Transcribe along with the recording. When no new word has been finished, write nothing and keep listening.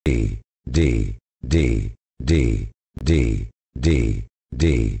D, D, D, D, D,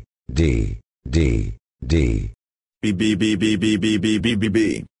 D, D, D, D. B B B B B B B B B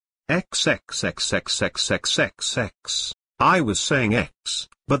B. X X X X X X X X. I was saying X,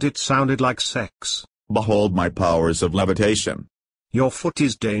 but it sounded like sex. Behold my powers of levitation. Your foot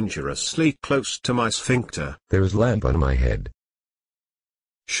is dangerously close to my sphincter. There is lamp on my head.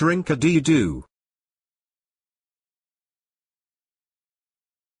 Shrink-a-dee-doo.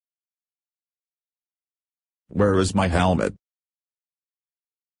 Where is my helmet?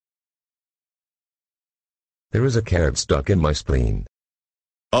 There is a carrot stuck in my spleen.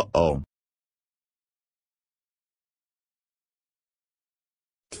 Uh-oh.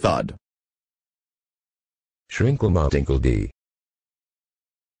 Thud. Shrinkle-ma-tinkle-dee.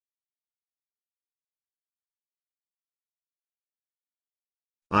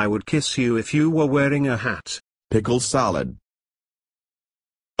 I would kiss you if you were wearing a hat. Pickle salad.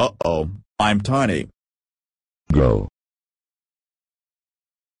 Uh-oh, I'm tiny. Grow.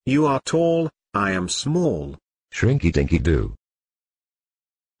 You are tall, I am small. Shrinky-dinky-doo.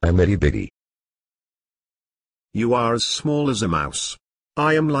 I'm itty-bitty. You are as small as a mouse.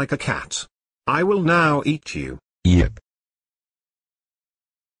 I am like a cat. I will now eat you. Yep.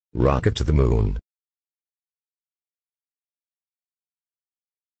 Rocket to the moon.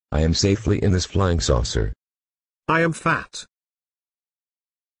 I am safely in this flying saucer. I am fat.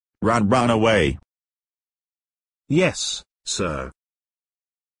 Run away. Yes, sir.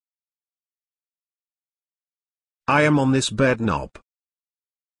 I am on this bed knob.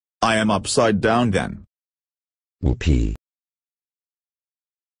 I am upside down then. Whoopee.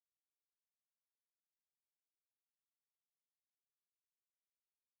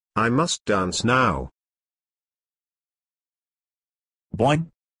 I must dance now. Boing.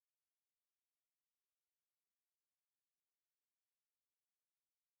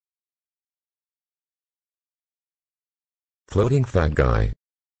 Floating fat guy.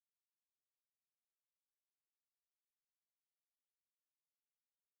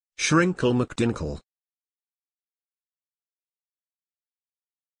 Shrinkle McDinkle.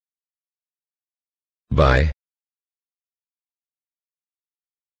 Bye.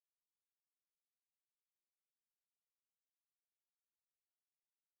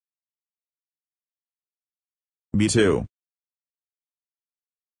 B2.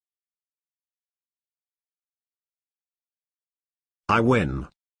 I win.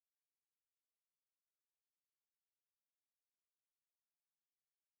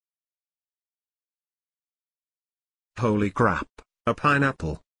 Holy crap, a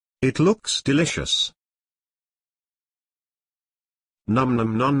pineapple. It looks delicious. Num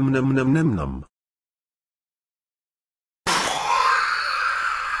num num num num num num.